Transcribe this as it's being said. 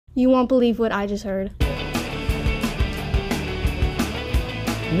You won't believe what I just heard.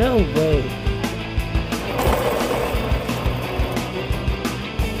 No way.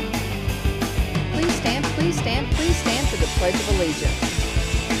 Please stand for the Pledge of Allegiance.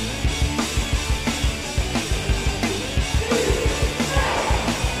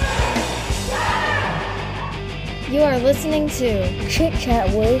 You are listening to Chit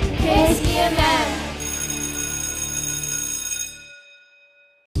Chat with KCMM.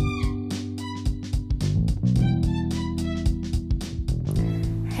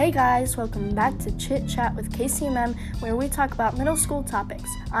 Hey guys, welcome back to Chit Chat with KCMM, where we talk about middle school topics.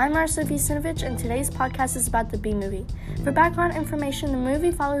 I'm Marcel Vucinovic, and today's podcast is about the Bee Movie. For background information, the movie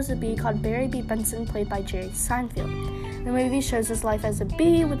follows a bee called Barry B. Benson, played by Jerry Seinfeld. The movie shows his life as a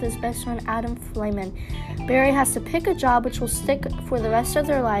bee with his best friend Adam Flayman. Barry has to pick a job which will stick for the rest of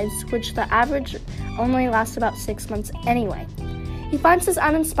their lives, which the average only lasts about 6 months anyway. He finds this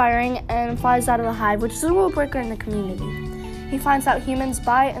uninspiring and flies out of the hive, which is a rule breaker in the community. He finds out humans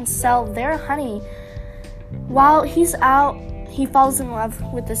buy and sell their honey. While he's out, he falls in love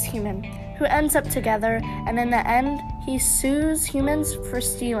with this human, who ends up together, and in the end, he sues humans for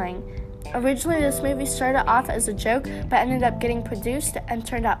stealing. Originally, this movie started off as a joke, but ended up getting produced and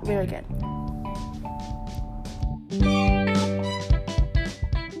turned out really good.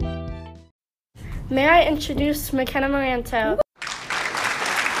 May I introduce McKenna Moranto?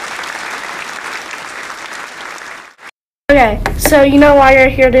 Okay, so you know why you're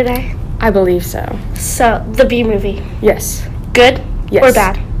here today? I believe so. So, the Bee Movie. Yes. Good Yes. or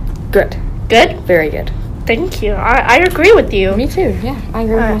bad? Good. Good? Very good. Thank you. I agree with you. Me too. Yeah, I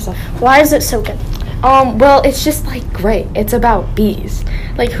agree with myself. Why is it so good? Well, it's just like great. It's about bees.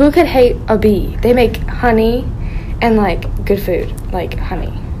 Like, who could hate a bee? They make honey and like good food, like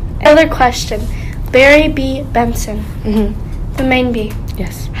honey. Another question. Barry B. Benson, the main bee.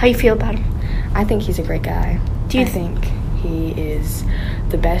 Yes. How you feel about him? I think he's a great guy. Do you I think he is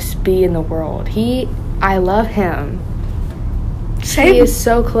the best bee in the world. I love him. Same. He is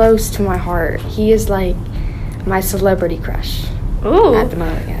so close to my heart. He is like my celebrity crush. Ooh. At the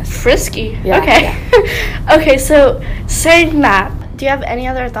moment, yes. Frisky. Yeah, Okay. Okay, so saying that, do you have any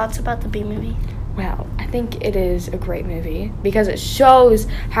other thoughts about the Bee Movie? Well, I think it is a great movie because it shows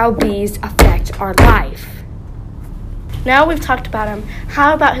how bees affect our life. Now we've talked about him.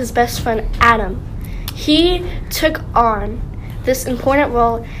 How about his best friend, Adam? He took on this important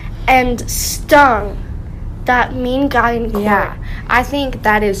role and stung that mean guy in court. Yeah, I think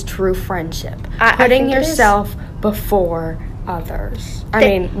that is true friendship. I Putting think it is. yourself before others.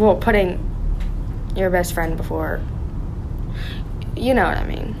 Putting your best friend before. You know what I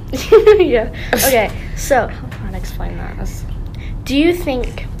mean. Yeah. Okay, so I'm trying to explain that. do you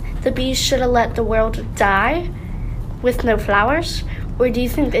think the bees should have let the world die with no flowers? Or do you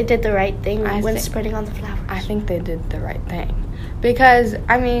think they did the right thing when spreading on the flowers? I think they did the right thing. Because,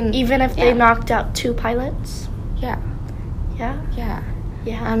 I mean... Even if they knocked out 2 pilots? Yeah. Yeah? Yeah.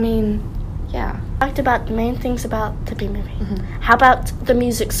 Yeah. I mean, yeah. Talked about the main things about the Bee Movie. How about the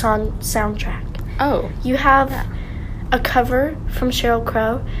music soundtrack? Oh. You have a cover from Sheryl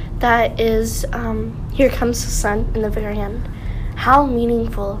Crow that is Here Comes the Sun in the very end. How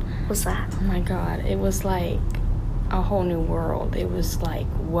meaningful was that? Oh my God. It was like a whole new world. It was like,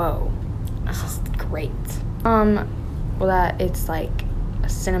 whoa. This is great. It's like a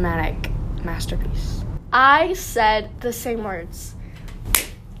cinematic masterpiece. I said the same words.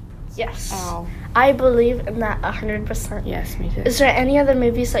 Yes. Oh. I believe in that 100%. Yes, me too. Is there any other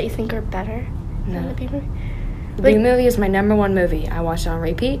movies that you think are better than No. the Bee Movie? The Bee Movie is my number one movie. I watch it on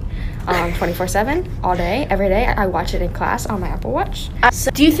repeat, 24/7, all day, every day. I watch it in class on my Apple Watch.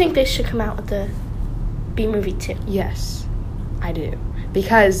 So do you think they should come out with the Bee Movie 2? Yes, I do.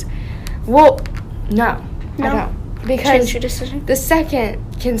 Because, no, I don't. Because Change your decision? the second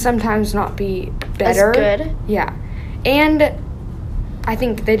can sometimes not be better. As good? Yeah. And I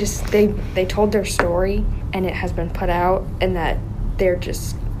think they told their story and it has been put out and that they're going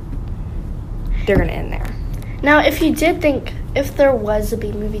to end there. Now, if there was a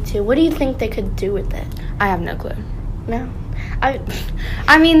Bee Movie 2, what do you think they could do with it? I have no clue. No?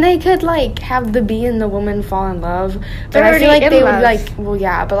 I mean, they could, like, have the bee and the woman fall in love. But They're I feel already like in they love. would, like, well,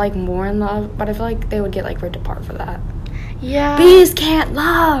 yeah, but, like, more in love. But I feel like they would get, like, ripped apart for that. Yeah. Bees can't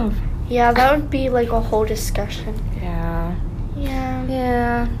love! Yeah, that would be, like, a whole discussion. Yeah. Yeah.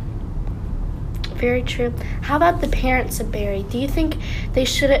 Yeah. Very true. How about the parents of Barry? Do you think they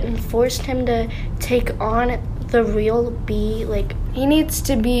should have enforced him to take on the real bee? Like, He needs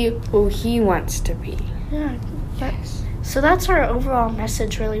to be who he wants to be. yeah. Yes. So that's our overall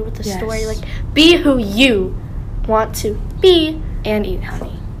message, really, with the Yes. story. Like, be who you want to be. And eat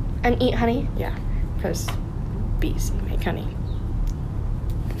honey. And eat honey? Yeah, because bees make honey.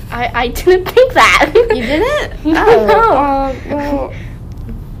 I didn't think that. You didn't? No. Well,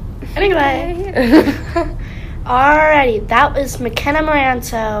 Anyway. Alrighty, that was McKenna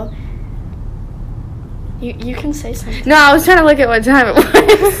Moranto. You can say something. no, I was trying to look at what time it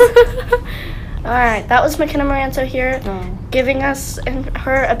was. Alright, that was McKenna Moranto here Oh. giving us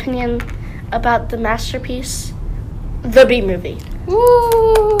her opinion about the masterpiece, The Bee Movie.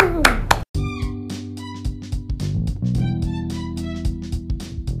 Woo!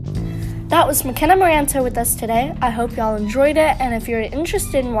 That was McKenna Moranto with us today. I hope y'all enjoyed it, and if you're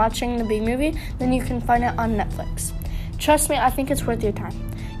interested in watching The Bee Movie, then you can find it on Netflix. Trust me, I think it's worth your time.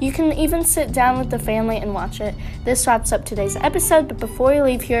 You can even sit down with the family and watch it. This wraps up today's episode, but before we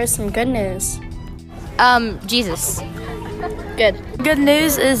leave, here is some good news. Jesus. Good. Good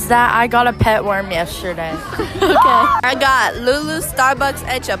news is that I got a pet worm yesterday. Okay. I got Lulu, Starbucks,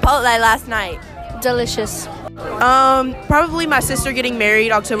 and Chipotle last night. Delicious. Probably my sister getting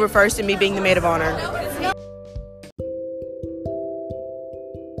married October 1st and me being the maid of honor.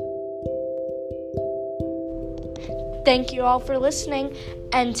 Thank you all for listening,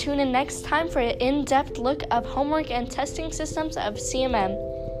 and tune in next time for an in-depth look of homework and testing systems of CMM.